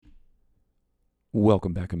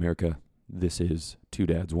Welcome back, America. This is Two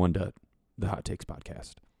Dads, One Dut, the Hot Takes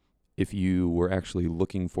podcast. If you were actually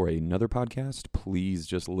looking for another podcast, please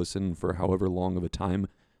just listen for however long of a time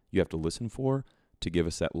you have to listen for to give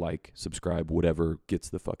us that like, subscribe, whatever gets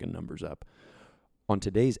the fucking numbers up. On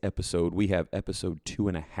today's episode, we have episode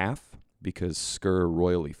 2.5 because Skur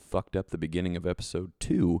royally fucked up the beginning of episode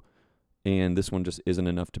 2, and this one just isn't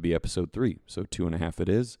enough to be episode 3. So 2.5 it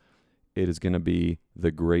is. It is going to be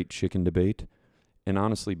the Great Chicken Debate. And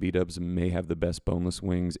honestly, B-dubs may have the best boneless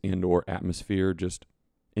wings and or atmosphere just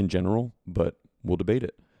in general, but we'll debate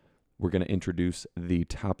it. We're going to introduce the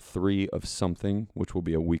top 3 of something, which will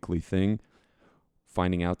be a weekly thing.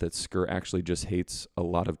 Finding out that Skur actually just hates a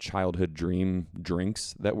lot of childhood dream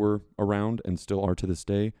drinks that were around and still are to this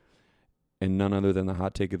day. And none other than the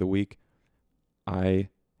hot take of the week. I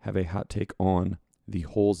have a hot take on the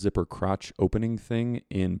whole zipper crotch opening thing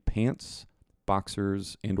in pants,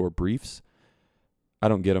 boxers, and or briefs. I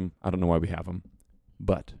don't get them. I don't know why we have them.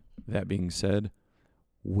 But that being said,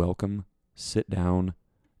 welcome, sit down,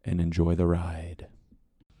 and enjoy the ride.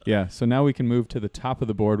 Yeah, so now we can move to the top of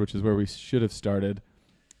the board, which is where we should have started.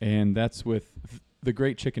 And that's with the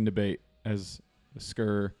Great Chicken Debate, as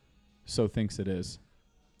Skur so thinks it is.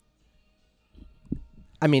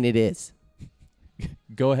 I mean, it is.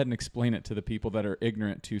 Go ahead and explain it to the people that are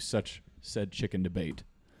ignorant to such said chicken debate.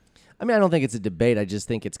 I mean, I don't think it's a debate. I just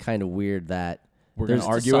think it's kind of weird that We're going to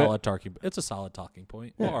There's argue it. It's a solid talking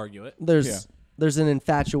point. We'll argue it. there's an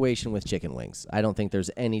infatuation with chicken wings. I don't think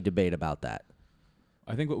there's any debate about that.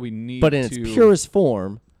 I think what we need But in its purest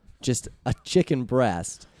form, just a chicken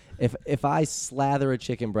breast. If I slather a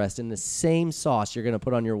chicken breast in the same sauce you're going to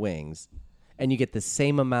put on your wings, and you get the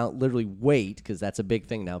same amount, literally weight, because that's a big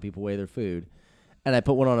thing now, people weigh their food, and I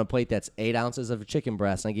put one on a plate that's 8 ounces of a chicken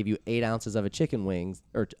breast, and I give you 8 ounces of chicken wings,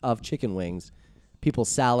 people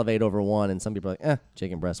salivate over one, and some people are like,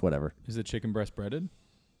 chicken breast, whatever. Is the chicken breast breaded?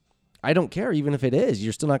 I don't care, even if it is.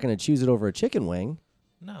 You're still not going to choose it over a chicken wing.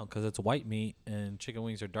 No, because it's white meat and chicken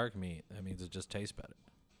wings are dark meat. That means it just tastes better.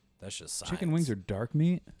 That's just science. Chicken wings are dark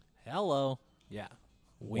meat? Hello. Yeah.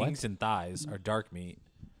 Wings What? and thighs are dark meat.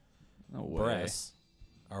 No way. Breasts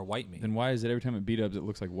are white meat. Then why is it every time it B-dubs it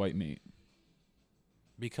looks like white meat?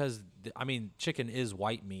 Because, chicken is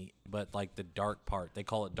white meat, but like the dark part, they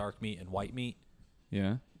call it dark meat and white meat.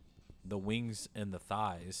 Yeah. The wings and the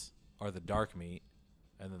thighs are the dark meat,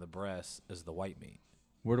 and then the breast is the white meat.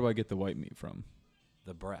 Where do I get the white meat from?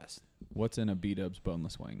 The breast. What's in a B-dubs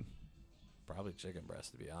boneless wing? Probably chicken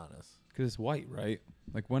breast, to be honest. Because it's white, right?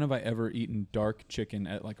 Like, when have I ever eaten dark chicken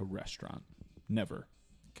at, like, a restaurant? Never.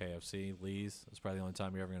 KFC, Lee's. That's probably the only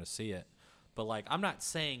time you're ever going to see it. But, like, I'm not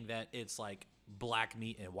saying that it's, like, black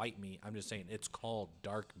meat and white meat. I'm just saying it's called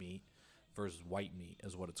dark meat versus white meat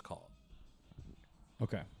is what it's called.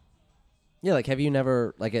 Okay. Yeah, like, have you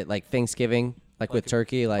never, like, at, like, Thanksgiving, like with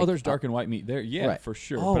turkey? Like, there's dark and white meat there. Yeah, Right. for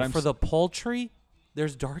sure. Oh, but I'm for the poultry,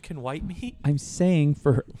 there's dark and white meat? I'm saying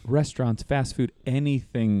for restaurants, fast food,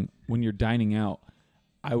 anything when you're dining out,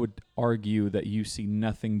 I would argue that you see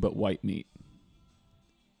nothing but white meat.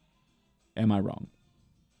 Am I wrong?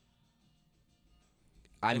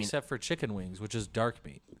 Except for chicken wings, which is dark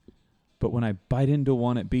meat. But when I bite into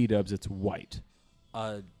one at B-dubs, it's white.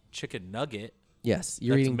 A chicken nugget. yes,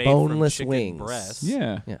 you're that's eating made from boneless chicken wings. breasts.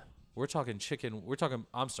 Yeah. Yeah. We're talking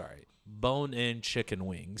bone-in chicken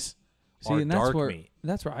wings See, are and that's dark where meat.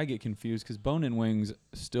 that's where I get confused because bone-in wings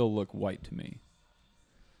still look white to me.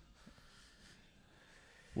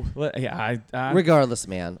 Well, yeah, Regardless,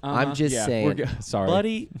 man, I'm just saying. Sorry,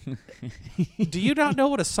 Buddy, do you not know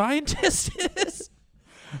what a scientist is?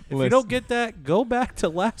 If you Listen. don't get that, go back to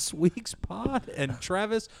last week's pod, and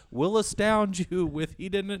Travis will astound you with he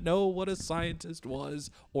didn't know what a scientist was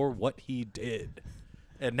or what he did.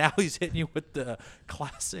 And now he's hitting you with the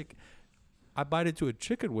classic, I bite into a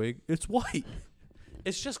chicken wing, it's white.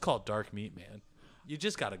 It's just called dark meat, man. You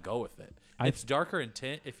just got to go with it. It's darker in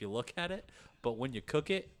tint if you look at it, but when you cook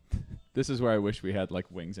it. This is where I wish we had like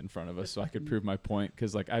wings in front of us so I could prove my point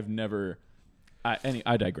because like I've never.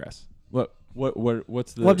 I digress.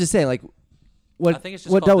 What's the? Well, I'm just saying, like, I think it's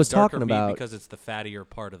just what called Doug the was darker talking meat about. because it's the fattier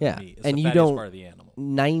part of Yeah, the meat. It's and the you fattiest don't- part of the animal.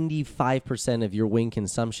 95% of your wing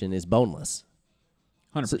consumption is boneless.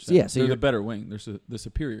 100%. So They're you're- the better wing. They're the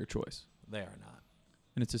superior choice, They are not.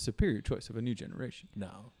 and it's a superior choice of a new generation.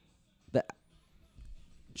 No. That,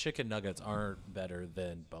 Chicken nuggets aren't better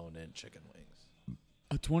than bone-in chicken wings.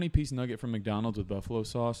 A 20-piece nugget from McDonald's with buffalo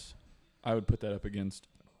sauce, I would put that up against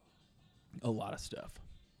a lot of stuff.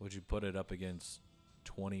 Would you put it up against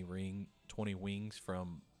 20 wings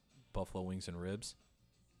from Buffalo Wings and Ribs?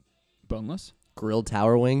 Boneless? grilled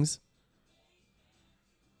tower wings.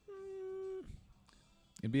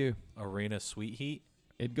 It'd be Arena Sweet Heat.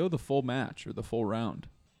 it'd go the full match or the full round,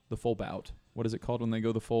 the full bout. What is it called when they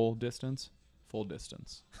go the full distance? Full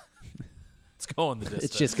distance. It's going the distance.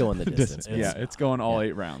 It's just going the distance. Yeah, it's going all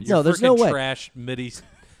 8 rounds. No, Your there's no frickin' way. Trash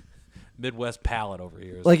Midwest palate over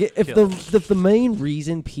here. Is Like if killing me. the main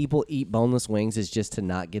reason people eat boneless wings is just to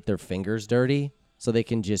not get their fingers dirty, so they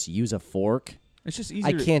can just use a fork. It's just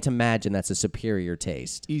I can't imagine that's a superior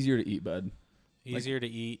taste. easier to eat, bud. Easier to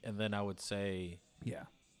eat, and then I would say Yeah.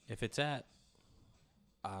 if it's at,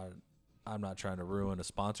 I'm not trying to ruin a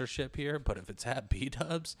sponsorship here, but if it's at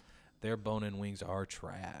B-Dubs, their bone-in wings are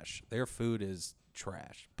trash. Their food is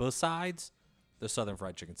trash. Besides the Southern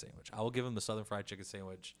Fried Chicken Sandwich. I will give them the Southern Fried Chicken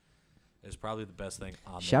Sandwich. Is probably the best thing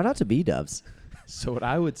on Shout out to B-Dubs. So what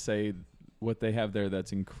I would say, what they have there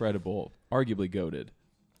that's incredible, arguably goated,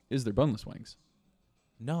 is their boneless wings.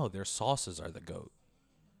 No, their sauces are the GOAT.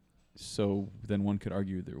 So then one could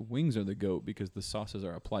argue their wings are the goat because the sauces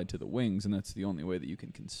are applied to the wings, and that's the only way that you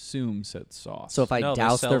can consume said sauce. So if I No, they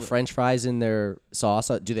douse sell their the- French fries in their sauce,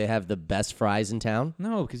 do they have the best fries in town?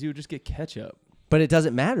 no, because you would just get ketchup. But it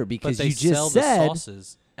doesn't matter But because they you sell just the said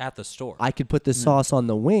sauces at the store. I could put the sauce on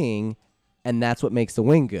the wing, and that's what makes the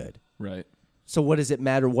wing good. Right. So what does it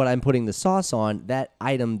matter what I'm putting the sauce on? That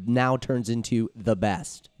item now turns into the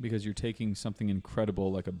best. Because you're taking something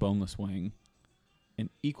incredible like a boneless wing, and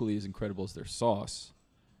equally as incredible as their sauce,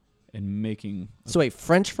 and making So wait,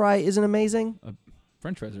 French fry isn't amazing?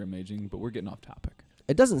 French fries are amazing, but we're getting off topic.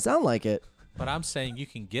 It doesn't sound like it. But I'm saying you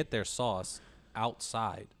can get their sauce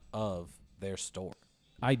outside of their store.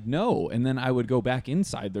 I know, and then I would go back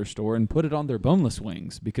inside their store and put it on their boneless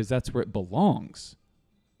wings because that's where it belongs.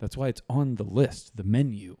 That's why it's on the list, the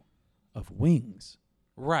menu of wings.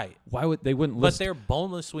 Right. Why would they wouldn't But list? their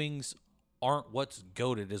boneless wings aren't what's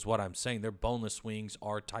goated, is what I'm saying. Their boneless wings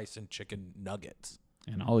are Tyson chicken nuggets.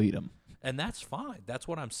 And I'll eat them. And that's fine. That's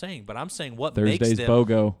what I'm saying. But I'm saying what Thursday's makes them.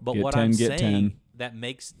 BOGO. But Get what 10, I'm get saying 10. that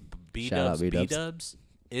makes Shout out B-Dubs B-Dubs. B-Dubs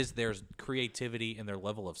is their creativity and their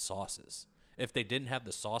level of sauces. If they didn't have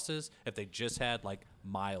the sauces, if they just had like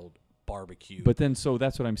mild barbecue. But then, so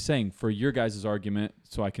that's what I'm saying. For your guys' argument,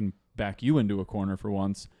 so I can back you into a corner for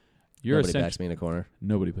once, you're Nobody essentially backs me in a corner.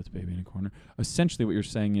 nobody puts baby in a corner. Essentially, what you're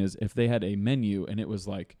saying is if they had a menu and it was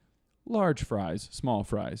like large fries, small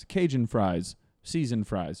fries, Cajun fries, seasoned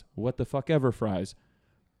fries, what the fuck ever fries,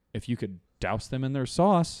 if you could douse them in their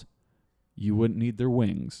sauce, you wouldn't need their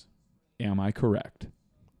wings. Am I correct?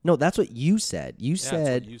 No, that's what you said. You Yeah, that's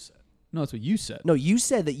said what you said. No, that's what you said. no. You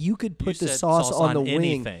said that you could put the said sauce sauce on the on wing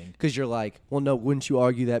anything. because you're like, well, no. Wouldn't you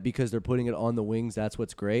argue that because they're putting it on the wings, that's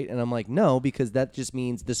what's great? And I'm like, no, because that just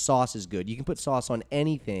means the sauce is good. You can put sauce on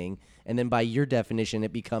anything, and then by your definition,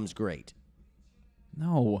 it becomes great.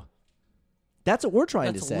 No. That's what we're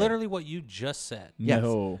trying That's to say. literally what you just said. Yes.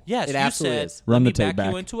 No. Yes, It you absolutely said, is. Run let the me tape back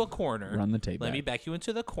you back. into a corner. Run the tape Let back. me back you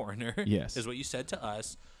into the corner. Yes. Is what you said to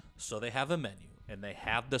us. So they have a menu, and they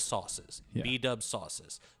have the sauces, Yeah. B-Dub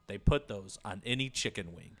sauces. They put those on any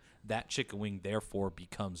chicken wing. That chicken wing, therefore,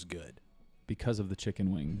 becomes good Because of the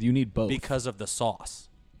chicken wing. You need both. because of the sauce.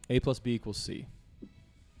 A plus B equals C.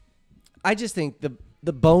 I just think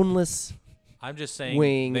the boneless. I'm just saying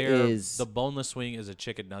Wing is- the boneless wing is a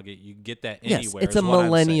chicken nugget. You can get that Yes, anywhere. it's is a what I'm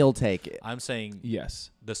millennial saying. take. I'm saying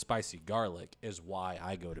Yes. the spicy garlic is why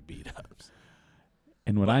I go to B-Dubs.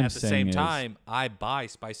 And what But I'm at the saying same is, time, I buy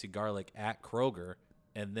spicy garlic at Kroger,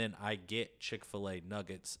 and then I get Chick-fil-A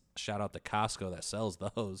nuggets. Shout out to Costco that sells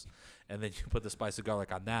those. And then you put the spicy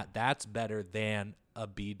garlic on that. That's better than a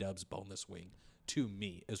B-Dubs boneless wing, to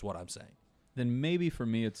me, is what I'm saying. then maybe for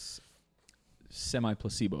me it's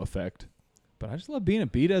semi-placebo effect. But I just love being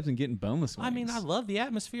at B-Dubs and getting boneless wings. I mean, I love the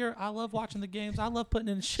atmosphere. I love watching the games. I love putting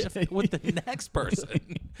in a shift with the next person.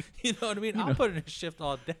 You know what I mean? I'll put in a shift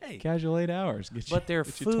all day. Casual 8 hours. But their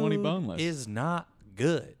get you 20 food boneless. is not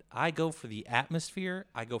good. I go for the atmosphere.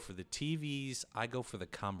 I go for the TVs. I go for the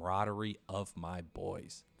camaraderie of my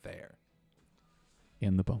boys there.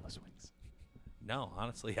 in the boneless wings. No,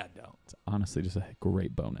 honestly, I don't. It's honestly just a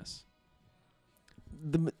great bonus.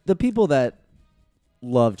 The people that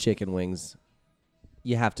love chicken wings,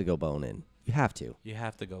 you have to go bone in. You have to. You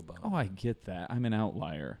have to go bone. Oh, I get that. I'm an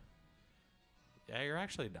outlier. Yeah, you're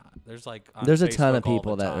actually not. There's like There's a ton of Facebook all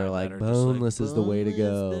people the that are time like, just boneless is the way to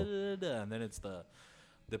boneless, go. da, da, da. And then it's the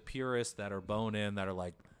purists that are bone in that are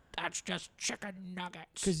like, that's just chicken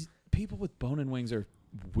nuggets. Because people with bone-in wings are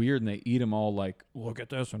weird, and they eat them all like, look at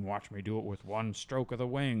this and watch me do it with one stroke of the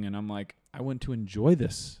wing. And I'm like, I want to enjoy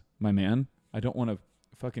this, my man. I don't want to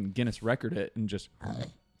fucking Guinness record it and just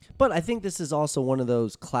But I think this is also one of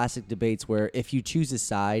those classic debates where if you choose a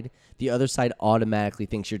side, the other side automatically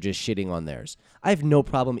thinks you're just shitting on theirs. I have no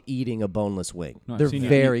problem eating a boneless wing. No, I've They're seen you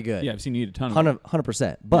very eat- good. Yeah, I've seen you eat a ton of them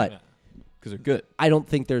 100%. But because they're good. I don't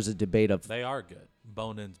think there's a debate of They are good.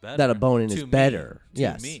 Bone-in's better. that a bone-in To is me. better. To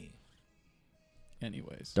Yes. me.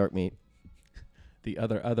 Anyways, Dark meat. the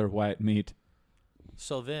other white meat.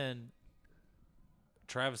 So then,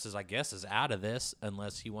 Travis is, I guess, is out of this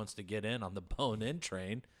unless he wants to get in on the bone-in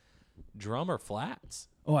train. Drum or flats?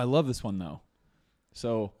 Oh, I love this one though.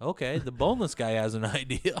 So Okay, the boneless guy has an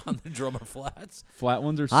idea on the drum or flats flat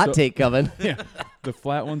ones are Hot take coming. Yeah, the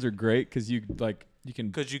flat ones are great because you can.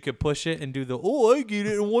 because you could push it and do the I get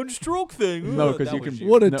it in one stroke thing. No, Ugh, because that you was can.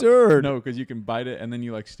 What a no, turd. No, because you can bite it and then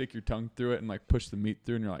you like stick your tongue through it and like push the meat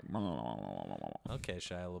through and you're like. Okay,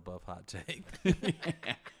 Shia LaBeouf hot take.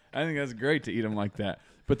 I think that's great to eat them like that.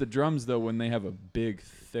 But the drums though, when they have a big,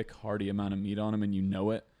 thick, hearty amount of meat on them and you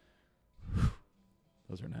know it,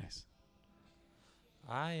 those are nice.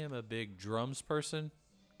 I am a big drums person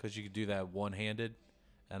because you could do that one-handed.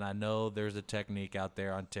 And I know there's a technique out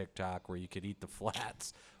there on TikTok where you could eat the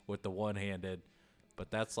flats with the one-handed. But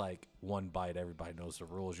that's like one bite. Everybody knows the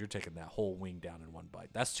rules. You're taking that whole wing down in one bite.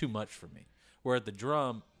 That's too much for me. Where at the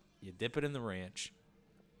drum, you dip it in the ranch.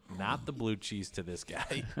 Not the blue cheese to this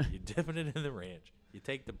guy. You dipping it in the ranch. You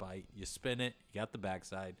take the bite. You spin it. You got the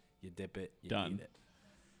backside. You dip it. You Done. eat it.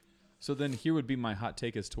 So then here would be my hot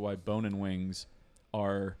take as to why bone-in wings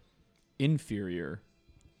are inferior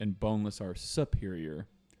and boneless are superior.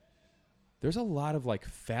 There's a lot of like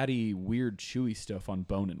fatty, weird, chewy stuff on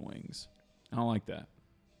bone-in wings. I don't like that.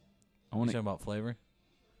 I You want talking to about flavor?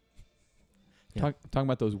 talking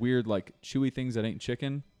about those weird, like chewy things that ain't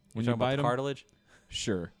chicken when you talking about bite the them. cartilage?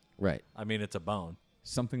 Sure, Right. I mean, it's a bone.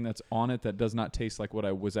 something that's on it that does not taste like what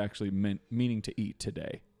I was actually meaning to eat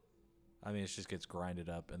today. I mean, it just gets grinded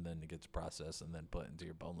up and then it gets processed and then put into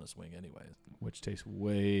your boneless wing anyways. Which tastes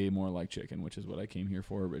way more like chicken, which is what I came here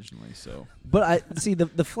for originally. So But I see the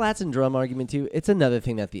flats and drum argument too. It's another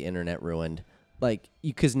thing that the internet ruined. Like,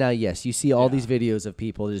 because now, yes, you see all these videos of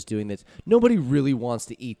people just doing this. Nobody really wants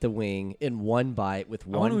to eat the wing in one bite with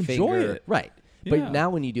I want one to finger. enjoy it. Right. Yeah. But now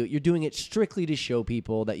when you do it, you're doing it strictly to show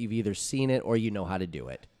people that you've either seen it or you know how to do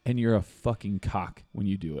it. and you're a fucking cock when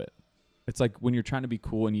you do it. It's like when you're trying to be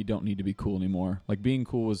cool and you don't need to be cool anymore. Like being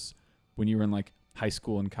cool was when you were in like high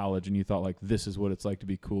school and college and you thought like this is what it's like to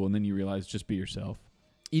be cool, and then you realize just be yourself.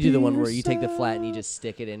 You do the one where you take the flat and you just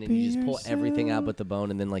stick it in and you just pull everything out but the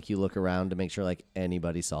bone, and then like you look around to make sure like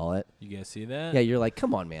anybody saw it. You guys see that? Yeah, you're like,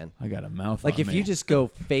 come on, man. I got a mouth. Like on if me. you just go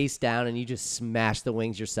face down and you just smash the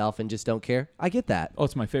wings yourself and just don't care, I get that. oh,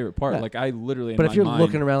 it's my favorite part. Yeah. Like I literally. But in if you're my mind,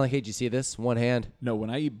 looking around like, hey, did you see this? One hand, no, when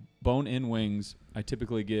I eat bone-in wings, I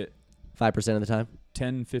typically get 5% of the time.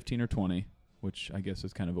 10, 15, or 20, which I guess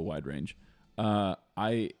is kind of a wide range.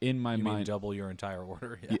 I in my You mean mind, double your entire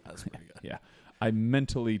order? Yeah, that's pretty good. yeah, I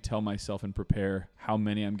mentally tell myself and prepare how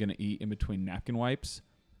many I'm gonna eat in between napkin wipes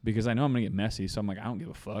because I know I'm gonna get messy. So I'm like, I don't give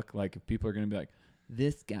a fuck. Like if people are gonna be like,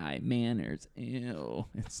 this guy manners, ew.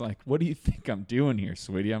 It's like, what do you think I'm doing here,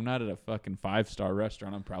 sweetie? I'm not at a fucking 5-star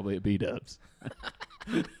restaurant. I'm probably at B-Dubs.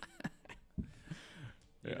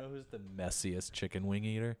 You know who's the messiest chicken wing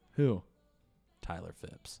eater? Who? Tyler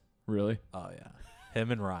Phipps. Really? Oh, yeah.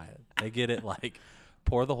 Him and Ryan. They get it like,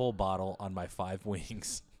 pour the whole bottle on my 5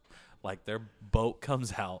 wings. Like their boat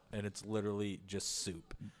comes out and it's literally just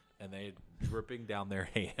soup. And they dripping down their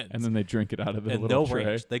hands. And then they drink it out of the and little no tray.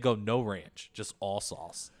 ranch. They go no ranch, just all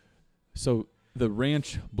sauce. So the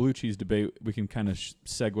ranch blue cheese debate, we can kind of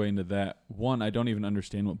segue into that. One, I don't even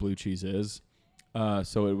understand what blue cheese is,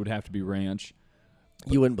 so it would have to be ranch.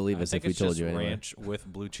 You wouldn't believe I us think if we it's told just you anyway. ranch with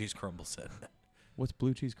blue cheese crumbles in it. What's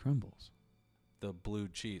blue cheese crumbles? The blue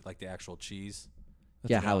cheese, like the actual cheese.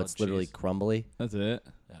 Yeah, how vanilla it's literally cheese. crumbly. That's it.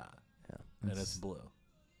 Yeah. Yeah. And That's- it's blue.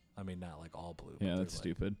 I mean, not like all blue. but Yeah, they're that's like-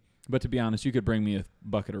 stupid. But to be honest, you could bring me a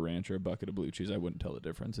bucket of ranch or a bucket of blue cheese. I wouldn't tell the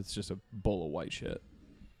difference. It's just a bowl of white shit.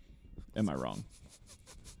 Am I wrong?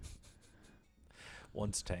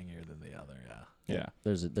 One's tangier than the other, yeah. Yeah.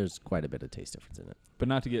 There's quite a bit of taste difference in it. But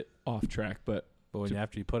not to get off track, but But when So-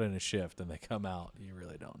 after you put in a shift and they come out, you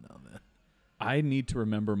really don't know then. I need to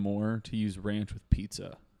remember more to use ranch with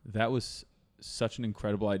pizza. That was such an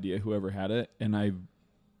incredible idea, whoever had it, and I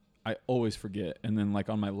always forget. And then like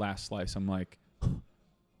on my last slice, I'm like,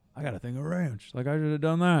 I got to think of ranch. Like I should have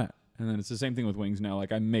done that. And then it's the same thing with wings now.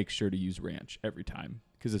 Like I make sure to use ranch every time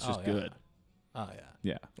because it's just Oh, yeah. good. Oh, yeah.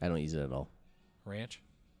 Yeah. I don't use it at all. Ranch?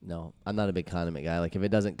 No, I'm not a big condiment guy. Like if it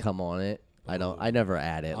doesn't come on it, I never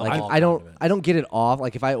add it. I'm Like all I don't condiments. I don't get it off.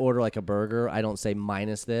 Like if I order like a burger, I don't say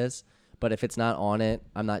minus this. But if it's not on it,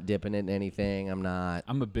 I'm not dipping it in anything. I'm not.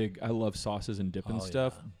 I love sauces and dipping Oh,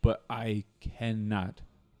 stuff, yeah. but I cannot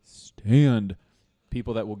stand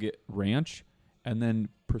people that will get ranch and then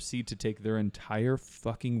proceed to take their entire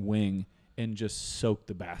fucking wing and just soak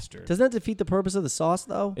the bastard. Doesn't that defeat the purpose of the sauce,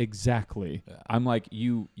 though? Exactly. Yeah. I'm like,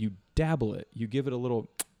 you dabble it. You give it a little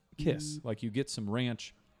kiss. Like you get some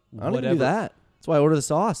ranch, I don't whatever. even do that. That's why I order the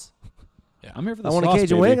sauce. I'm here for the I want sauce, a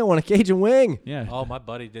Cajun baby. wing. I want a Cajun wing. Yeah. Oh, my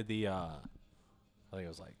buddy did the, I think it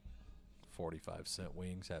was like 45-cent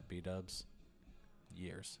wings at B-Dubs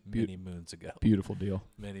many moons ago. Beautiful deal.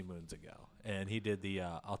 Many moons ago. And he did the,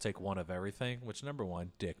 I'll take one of everything, which, number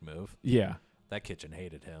one, dick move. Yeah. That kitchen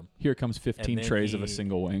hated him. Here comes 15 then trays of a he-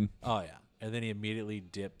 single wing. Oh, yeah. And then he immediately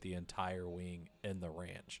dipped the entire wing in the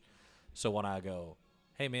ranch. So when I go,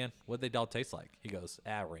 hey, man, what'd they all taste like? He goes,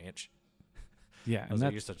 ranch. Yeah. I And was like,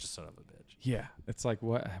 that's, you're such a son of a bitch. yeah. It's like,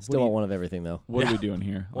 what? Still want one of everything, though. What are Yeah. we doing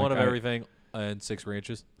here? One Like, of everything and 6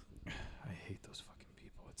 ranches. I hate those fucking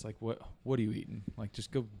people. It's like, what are you eating? Like, just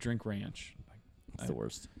go drink ranch. Like, It's the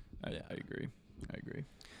worst. I Yeah. agree. I agree.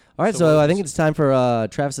 All right, So so what I think was- it's time for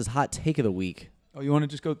Travis's hot take of the week. Oh, you want to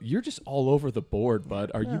just go? You're just all over the board,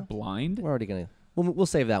 bud. Are you Yeah. blind? We're already gonna. We'll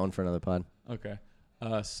save that one for another pod. Okay.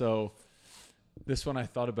 So this one I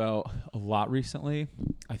thought about a lot recently.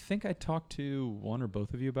 I think I talked to one or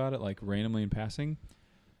both of you about it, like randomly in passing.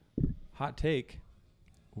 Hot take.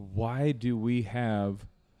 Why do we have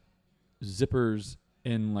zippers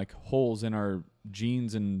in like holes in our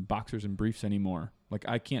jeans and boxers and briefs anymore? Like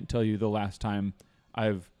I can't tell you the last time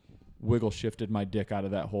I've wiggle shifted my dick out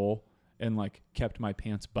of that hole and like kept my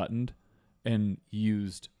pants buttoned and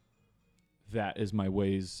used that as my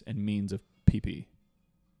ways and means of pee-pee.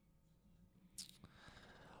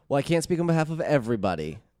 Well, I can't speak on behalf of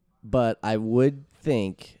everybody, but I would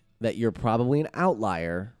think that you're probably an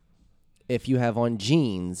outlier if you have on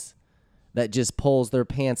jeans that just pulls their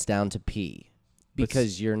pants down to pee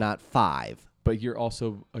because you're not 5. But you're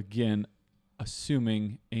also, again,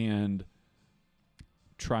 assuming and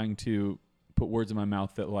trying to put words in my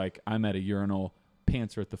mouth that, like, I'm at a urinal,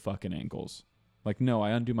 pants are at the fucking ankles. Like, no,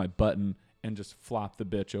 I undo my button and just flop the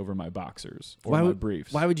bitch over my boxers or my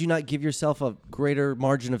briefs. Why would you not give yourself a greater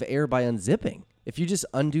margin of error by unzipping? If you just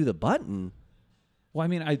undo the button, Well, I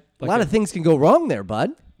mean, a lot of things can go wrong there,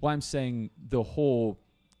 bud. Well, I'm saying the whole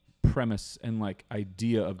premise and, like,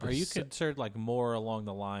 idea of this. Are you concerned like more along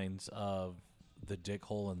the lines of the dick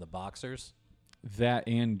hole in the boxers? that,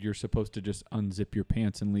 and you're supposed to just unzip your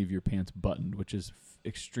pants and leave your pants buttoned, which is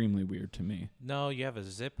extremely weird to me. No, you have a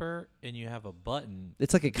zipper and you have a button.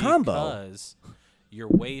 It's like a combo. Because your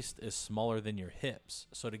waist is smaller than your hips.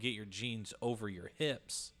 So to get your jeans over your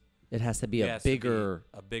hips, It has to be it a has to be bigger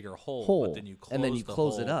a bigger hole. hole, But then you close and then you the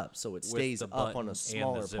close it hole up so it with stays the up button on a and the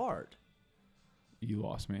smaller zipper. part. You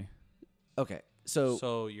lost me. Okay, so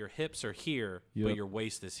So your hips are here, Yep. but your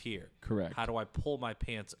waist is here. Correct. How do I pull my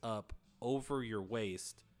pants up over your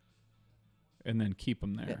waist? And then keep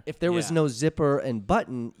them there. if there was Yeah. no zipper and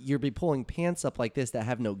button, you'd be pulling pants up like this that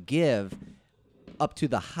have no give up to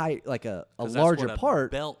the height, like a 'Cause that's larger what a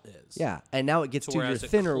part. belt is. Yeah, and now it gets So to your whereas it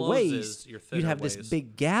thinner closes waist. your You'd thinner have this waist,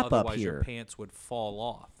 big gap up otherwise here. your pants would fall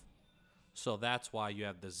off. So that's why you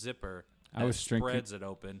have the zipper I that was drinking- spreads it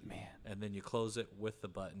open, and then you close it with the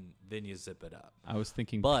button, then you zip it up. I was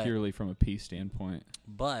thinking But- purely from a pee standpoint.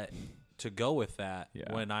 But to go with that,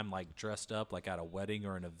 Yeah. when I'm like dressed up, like at a wedding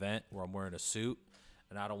or an event where I'm wearing a suit,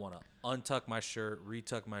 and I don't want to untuck my shirt,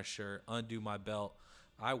 retuck my shirt, undo my belt,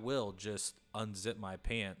 I will just unzip my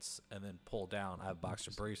pants and then pull down. I have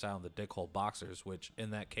boxer briefs, I have the dick hole boxers, which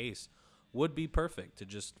in that case would be perfect to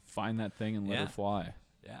just, Find that thing and let Yeah. her fly.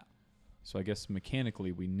 yeah, So I guess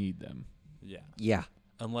mechanically we need them. yeah. Yeah,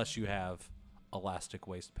 Unless you have elastic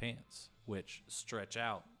waist pants, which stretch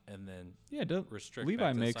out and then, Yeah, Restrict Levi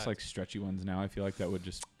back to the makes sides. like stretchy ones now. I feel like that would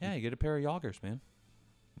just yeah, you get a pair of joggers, man.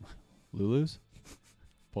 Lulu's.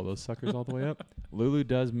 Pull those suckers all the way up. Lulu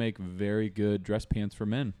does make very good dress pants for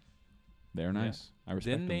men. They're nice. I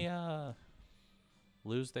respect Didn't them. they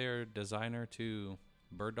lose their designer to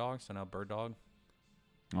Bird Dog? So now Bird Dog.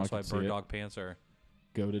 Oh, I That's why could see Bird it. Dog pants are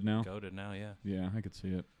Goated now. goated now. Yeah. Yeah, I could see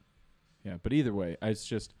it. Yeah, but either way, it's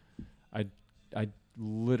just I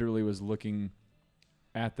literally was looking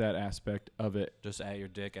at that aspect of it. Just at your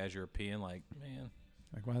dick as you're peeing, like, man,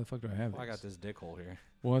 Like, why the fuck do I have I this? got this dick hole here.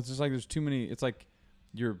 Well, it's just like there's too many. It's like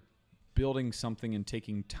you're building something and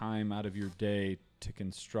taking time out of your day to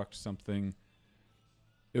construct something.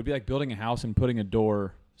 It would be like building a house and putting a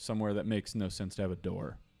door somewhere that makes no sense to have a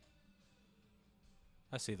door.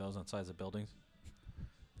 I see those on sides of buildings.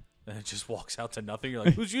 And it just walks out to nothing. You're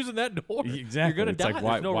like, who's using that door? Exactly. You're gonna It's die. like,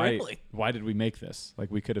 There's no why railing. did we make this?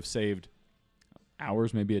 Like, we could have saved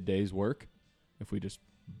hours, maybe a day's work, if we just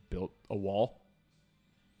built a wall.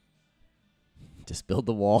 Just build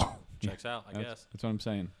the wall. Checks out, I guess. That's what I'm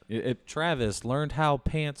saying. Travis learned how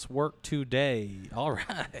pants work today. All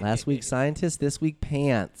right. Last week scientists, this week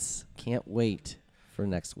pants. Can't wait for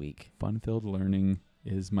next week. Fun-filled learning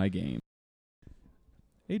is my game.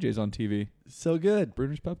 AJ's on TV. So good.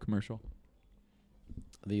 Bruner's Pub commercial.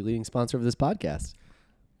 The leading sponsor of this podcast.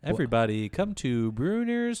 Everybody, come to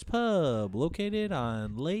Bruner's Pub, located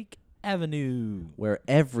on Lake Avenue. Where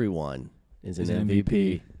everyone is an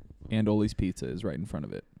MVP. And Oli's Pizza is right in front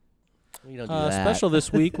of it. We don't do that. Special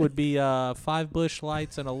this week would be 5 Busch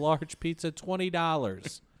Lights and a large pizza,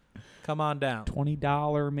 $20. Come on down.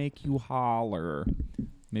 $20 make you holler.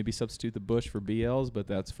 Maybe substitute the Busch for BLs, but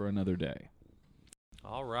that's for another day.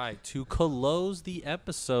 All right. To close the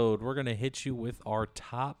episode, we're going to hit you with our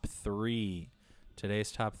top 3.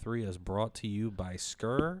 Today's top 3 is brought to you by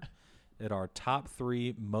Skur at our top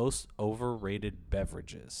 3 most overrated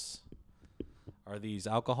beverages. Are these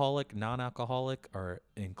alcoholic, non-alcoholic, or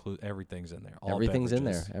include everything's in there? All Everything's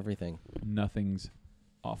beverages. in there. Everything. Nothing's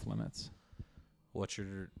off limits.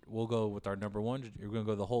 We'll go with our number 1. You're going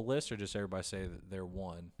to go the whole list, or just everybody say that they're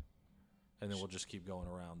 1, and then we'll just keep going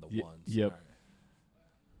around the ones. Yep. All right.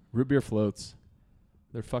 Root beer floats.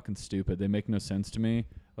 They're fucking stupid. They make no sense to me.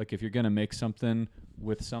 Like, if you're going to make something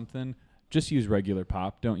with something, just use regular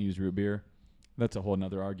pop. Don't use root beer. That's a whole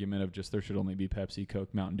nother argument of just there should only be Pepsi,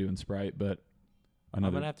 Coke, Mountain Dew, and Sprite, but I'm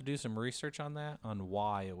going to have to do some research on that, on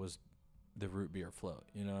why it was the root beer float.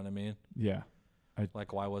 You know what I mean? Yeah.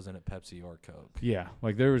 Like, why wasn't it Pepsi or Coke? Yeah.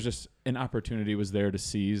 Like, there was just an opportunity was there to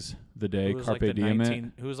seize the day. Who was Carpe like the diem it.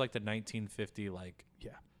 Who was like the 1950, like,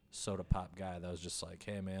 Yeah. soda pop guy that was just like,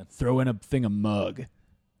 hey, man. Throw in a thing of mug.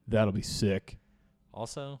 That'll be sick.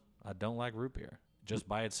 Also, I don't like root beer. Just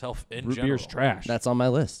by itself in Root general. beer's trash. That's on my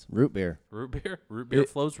list. Root beer. Root beer? Root beer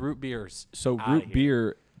floats root beers. So outta root here.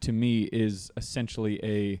 beer to me is essentially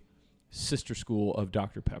a sister school of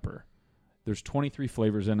Dr. Pepper. There's 23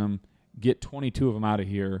 flavors in them. Get 22 of them out of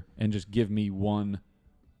here and just give me one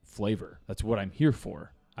flavor. That's what I'm here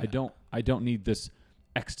for. Yeah. I don't need this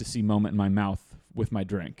ecstasy moment in my mouth with my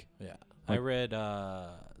drink. Yeah. I read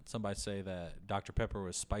somebody say that Dr. Pepper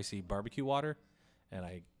was spicy barbecue water, and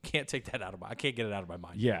I can't take that out of I can't get it out of my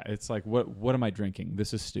mind. Yeah, it's like what am I drinking?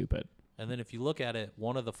 This is stupid. And then if you look at it,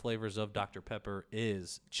 one of the flavors of Dr. Pepper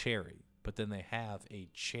is cherry, but then they have a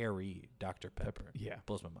cherry Dr. Pepper. Yeah.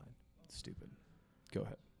 Blows my mind. Stupid. Go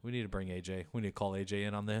ahead. We need to bring AJ. We need to call AJ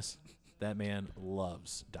in on this. That man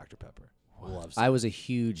loves Dr. Pepper. Loves it. I was a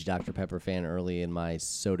huge Dr. Pepper fan early in my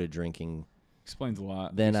soda drinking. Explains a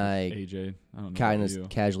lot. Then AJ. I don't know Kind about you. of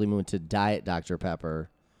casually moved to Diet Dr. Pepper.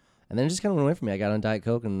 And then it just kind of went away from me. I got on Diet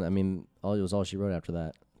Coke, and I mean, it was all she wrote after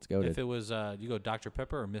that. Let's go. If it was, you go Dr.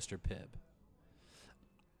 Pepper or Mr. Pibb?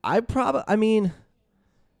 I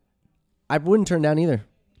wouldn't turn down either.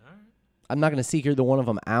 All right. I'm not going to seek either one of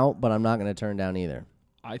them out, but I'm not going to turn down either.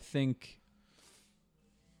 I think,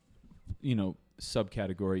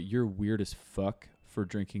 subcategory, you're weird as fuck for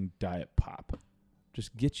drinking Diet Pop.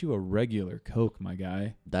 Just get you a regular Coke, my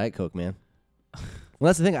guy. Diet Coke, man. Well,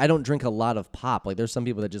 that's the thing. I don't drink a lot of pop. Like, there's some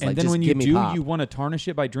people that just And like, then just when you give me do, pop. you want to tarnish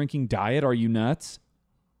it by drinking Diet? Are you nuts?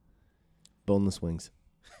 Boneless wings.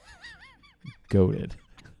 Goated.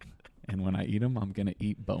 And when I eat them, I'm going to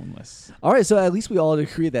eat boneless. All right, so at least we all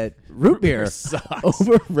agree that root beer sucks.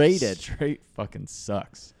 overrated. Straight fucking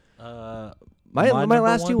sucks. My number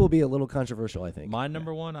last two one- will be a little controversial, I think. My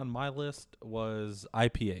number 1 on my list was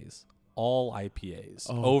IPAs. All IPAs.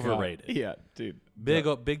 Oh, Overrated. God. Yeah, dude.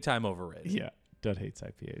 Big time overrated. Yeah, Dud hates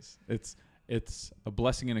IPAs. It's a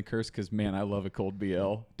blessing and a curse because, man, I love a cold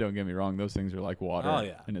BL. Don't get me wrong. Those things are like water. Oh,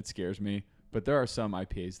 yeah. And it scares me. But there are some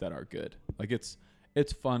IPAs that are good. Like, it's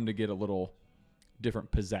fun to get a little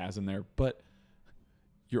different pizzazz in there. But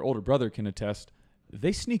your older brother can attest,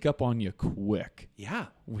 they sneak up on you quick, Yeah.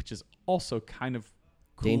 which is also kind of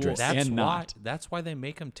cool Dangerous. That's why they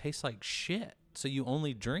make them taste like shit. So you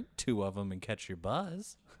only drink 2 of them and catch your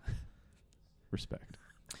buzz. Respect.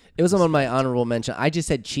 It was on my honorable mention. I just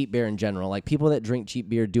said cheap beer in general. Like, people that drink cheap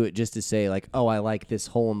beer do it just to say, like, oh, I like this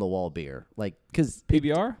hole-in-the-wall beer. Like, because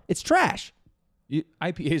PBR? it's trash.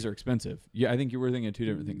 IPAs are expensive. Yeah, I think you were thinking of two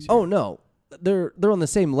different things. Oh, no. They're on the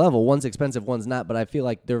same level. One's expensive, one's not. But I feel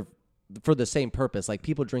like they're for the same purpose. Like,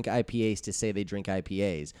 people drink IPAs to say they drink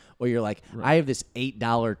IPAs. Or you're like, I have this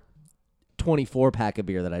 $8 24-pack of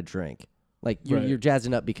beer that I drink. Like, you're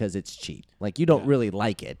jazzing up because it's cheap. Like, you don't really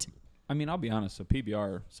like it. I mean, I'll be honest. A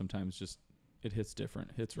PBR sometimes just it hits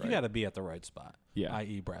different. Hits right. You got to be at the right spot. Yeah.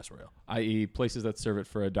 I.e. Brass Rail. i.e. places that serve it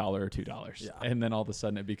for $1 or $2. Yeah. And then all of a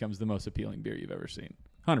sudden it becomes the most appealing beer you've ever seen.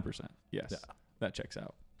 100%. Yes. Yeah. that checks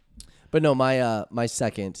out. But no, my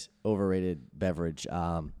second overrated beverage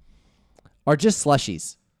are just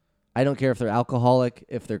slushies. I don't care if they're alcoholic,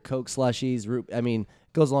 if they're Coke slushies. It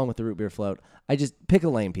goes along with the root beer float. I just pick a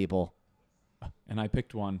lane, people. And I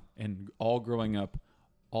picked one, and all growing up,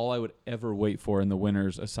 all I would ever wait for in the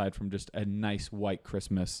winters, aside from just a nice white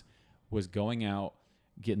Christmas, was going out,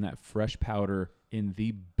 getting that fresh powder in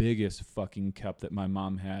the biggest fucking cup that my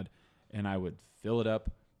mom had, and I would fill it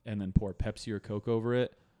up and then pour Pepsi or Coke over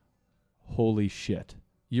it. Holy shit.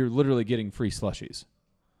 You're literally getting free slushies.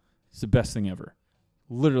 It's the best thing ever.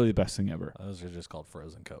 Literally the best thing ever. Those are just called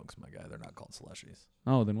frozen Cokes, my guy. They're not called slushies.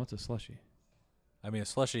 Oh, then what's a slushie? I mean, a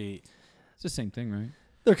slushie. It's the same thing, right?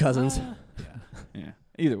 They're cousins. Yeah.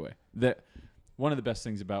 Either way, one of the best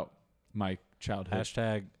things about my childhood.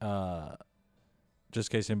 Hashtag,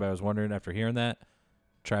 just in case anybody was wondering after hearing that,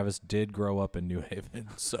 Travis did grow up in New Haven.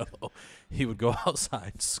 So he would go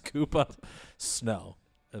outside, scoop up snow,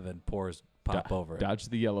 and then pop over it. Dodge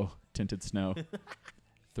the yellow tinted snow.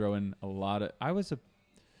 Throw in a lot of...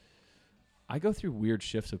 I go through weird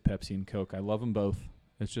shifts of Pepsi and Coke. I love them both.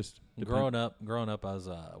 It's just... Growing up, I was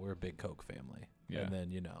we're a big Coke family. Yeah. And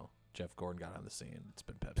then, Jeff Gordon got on the scene. It's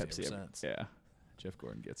been Pepsi ever since. Yeah. Jeff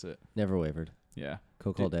Gordon gets it. Never wavered. Yeah.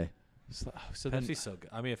 Coke all day. So then, Pepsi's so good.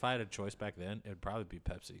 I mean, if I had a choice back then, it would probably be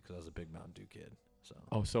Pepsi because I was a big Mountain Dew kid.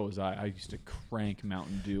 so was I. I used to crank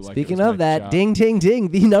Mountain Dew. Speaking like it was of my that, job. ding, ding, ding.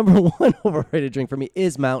 The number one overrated drink for me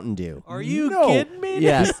is Mountain Dew. Are you kidding me?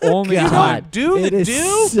 Yes. The only God, Dew it the is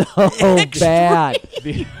Dew? so bad.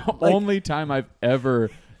 The only time I've ever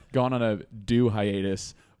gone on a Dew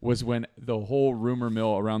hiatus was when the whole rumor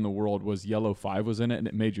mill around the world was Yellow 5 was in it and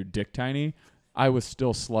it made your dick tiny. I was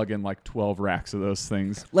still slugging like 12 racks of those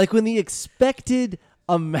things. Like when the expected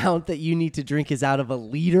amount that you need to drink is out of a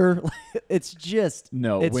liter, it's just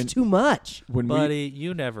it's too much. When Buddy,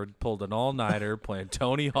 you never pulled an all-nighter playing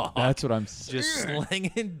Tony Hawk. That's what I'm just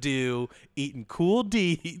slinging Dew, eating Cool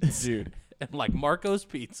Deeds, dude. And like Marco's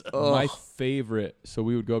Pizza. My favorite. So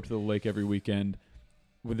we would go up to the lake every weekend.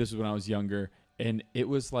 This was when I was younger, and it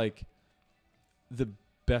was like the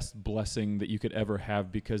best blessing that you could ever have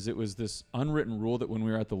because it was this unwritten rule that when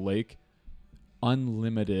we were at the lake,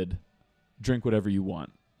 unlimited, drink whatever you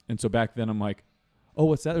want. And so back then I'm like, oh,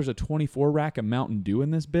 what's that? There's a 24 rack of Mountain Dew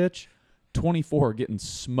in this bitch. 24 getting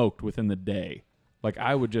smoked within the day. Like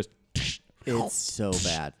I would just. It's so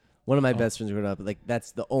bad. One of my best friends growing up, like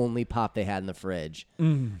that's the only pop they had in the fridge,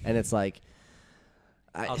 and it's like,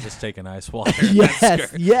 I'll just take an ice water. yes.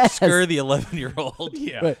 Scur the 11-year-old.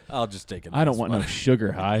 Yeah. But I'll just take an I don't want no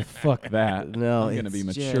sugar high. Fuck that. No, I'm going to be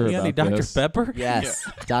it's mature You got any about Dr. this. Pepper? Yes,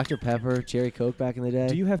 Dr. Pepper, cherry Coke back in the day.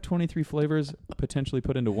 Do you have 23 flavors potentially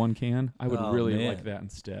put into one can? I would Oh, really man. like that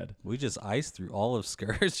instead. We just iced through all of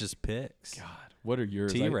Scur's just picks. God, what are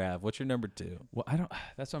yours? T-Rav, what's your number 2? Well, I don't.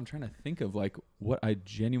 That's what I'm trying to think of. Like what I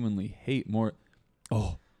genuinely hate more.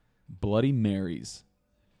 Oh, Bloody Marys.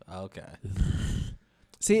 Okay.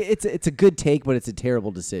 See, it's a good take, but it's a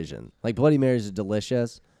terrible decision. Like Bloody Marys are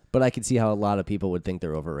delicious, but I can see how a lot of people would think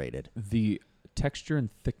they're overrated. The texture and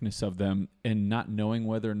thickness of them, and not knowing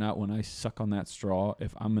whether or not when I suck on that straw,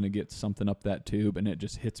 if I'm gonna get something up that tube and it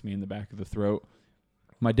just hits me in the back of the throat,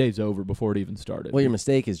 my day's over before it even started. Well, your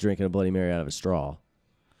mistake is drinking a Bloody Mary out of a straw.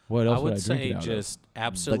 What else I would I drink say it out just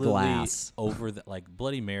absolutely glass. over the like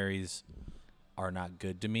Bloody Marys are not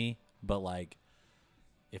good to me, but like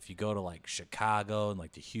if you go to like Chicago and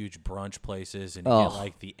like the huge brunch places and you get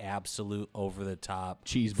like the absolute over the top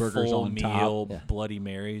Cheeseburgers full on meal top. Yeah. Bloody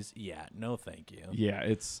Marys, yeah, no thank you. Yeah,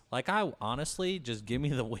 it's Like I honestly just give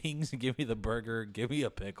me the wings, give me the burger, give me a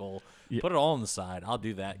pickle, Yeah. put it all on the side. I'll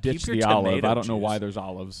do that. ditch Keep your the olive. tomato I don't know why juice. there's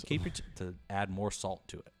olives. Keep your to add more salt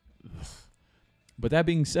to it. But that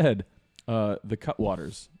being said, the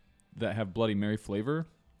Cutwaters that have Bloody Mary flavor,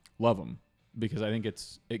 love them because I think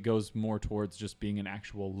it goes more towards just being an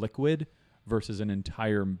actual liquid versus an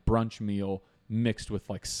entire brunch meal mixed with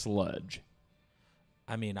like sludge.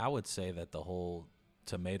 I mean, I would say that the whole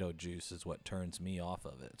tomato juice is what turns me off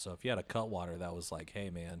of it. So if you had a Cutwater that was like, hey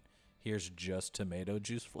man, here's just tomato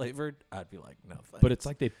juice flavored, I'd be like, no thanks. But it's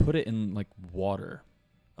like they put it in like water.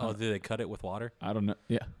 oh, do they cut it with water? I don't know.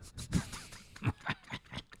 Yeah.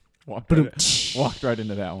 Walked right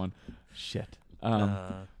into that one. Shit.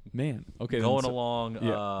 Man. Okay. then Going so- along.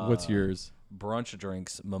 Yeah. What's yours? Brunch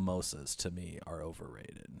drinks, mimosas to me are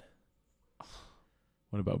overrated.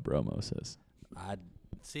 What about bromosas? I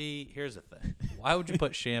see. Here's the thing. Why would you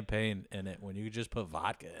put champagne in it when you could just put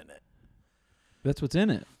vodka in it? That's what's in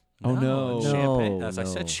it. Oh no. it's champagne. No, As I no.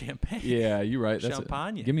 said, champagne. Yeah, you're right. That's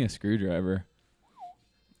Champagne. Give me a screwdriver.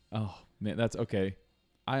 Oh man, that's okay.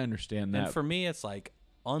 I understand that. And for me, it's like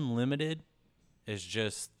unlimited is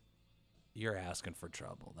just you're asking for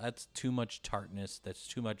trouble. That's too much tartness. That's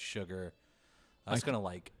too much sugar. That's gonna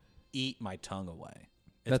like eat my tongue away.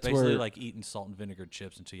 It's That's basically where- like eating salt and vinegar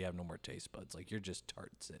chips until you have no more taste buds. Like you're just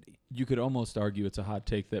tart city. You could almost argue it's a hot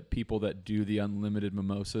take that people that do the unlimited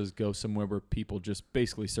mimosas go somewhere where people just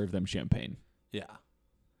basically serve them champagne. Yeah.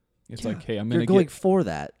 It's Yeah. like, hey, I'm You're gonna going get. for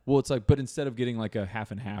that. Well, it's like, but instead of getting like a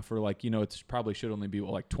half and half, or like, it's probably should only be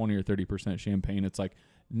like 20 or 30% champagne. It's like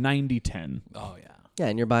 90-10. Oh yeah. Yeah,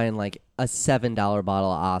 and you're buying like a $7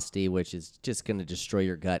 bottle of Asti, which is just going to destroy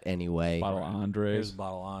your gut anyway. Bottle of Here's Andres. a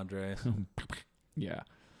bottle of Andres. Yeah.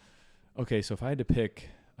 Okay, so if I had to pick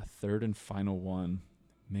a third and final one,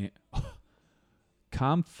 man,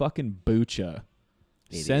 kombucha.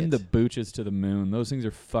 Send the Idiot. booches to the moon. Those things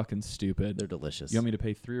are fucking stupid. They're delicious. You want me to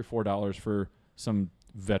pay $3 or $4 for some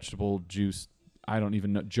vegetable juice? I don't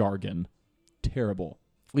even know. Jargon. Terrible.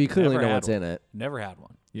 Well, you clearly Never know had what's one. in it. Never had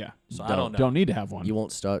one. Yeah. So I don't know. Don't need to have one. You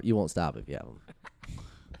won't start. You won't stop if you have them.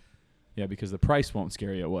 Yeah, because the price won't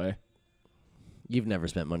scare you away You've never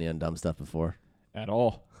spent money on dumb stuff before. at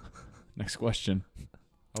all. Next question.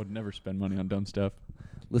 I would never spend money on dumb stuff.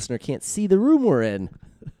 Listener can't see the room we're in.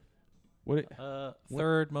 What?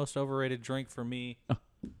 Third most overrated drink for me,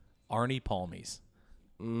 Arnie Palmies.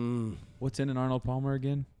 What's in an Arnold Palmer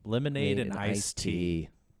again? Lemonade Made and in iced tea.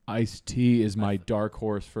 Iced tea is my dark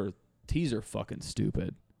horse for teas are fucking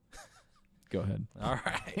stupid. Go ahead. All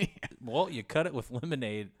right. Well, you cut it with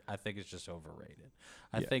lemonade. I think it's just overrated.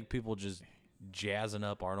 I Yeah. think people just jazzing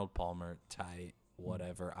up Arnold Palmer, tight,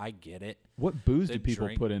 whatever. I get it. What booze They do people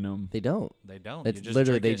drink- put in them? They don't. They don't. It's You just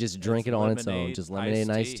literally drink they just drink it It's on its own, lemonade, just lemonade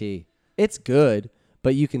and iced iced tea. It's good,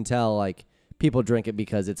 but you can tell like people drink it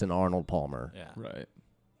because it's an Arnold Palmer. Yeah. Right.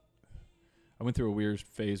 I went through a weird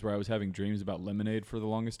phase where I was having dreams about lemonade for the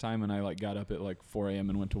longest time, and I like got up at like 4 a.m.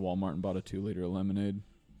 and went to Walmart and bought a 2-liter of lemonade.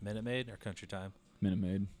 Minute Maid or Country Time? Minute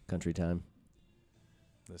Maid. Country time.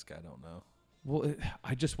 This guy don't know. Well,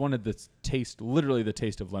 I just wanted the taste, literally the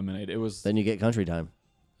taste of lemonade. It was Then you get country time.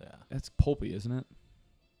 Yeah. that's pulpy, isn't it?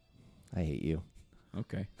 I hate you.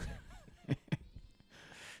 Okay.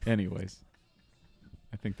 Anyways,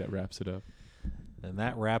 I think that wraps it up. And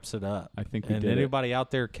that wraps it up. I think we And did it. anybody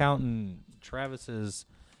out there counting Travis's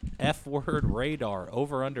F-word radar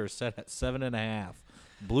over under set at 7.5.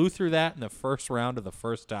 Blew through that in the first round of the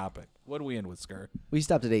first topic. What do we end with, Skir? We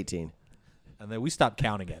stopped at 18. And then we stopped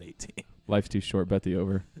counting at 18. Life's too short. Bet the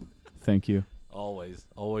over. Thank you. Always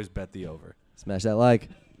bet the over. Smash that like.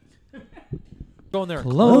 Go in there.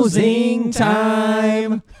 Closing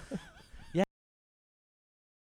time.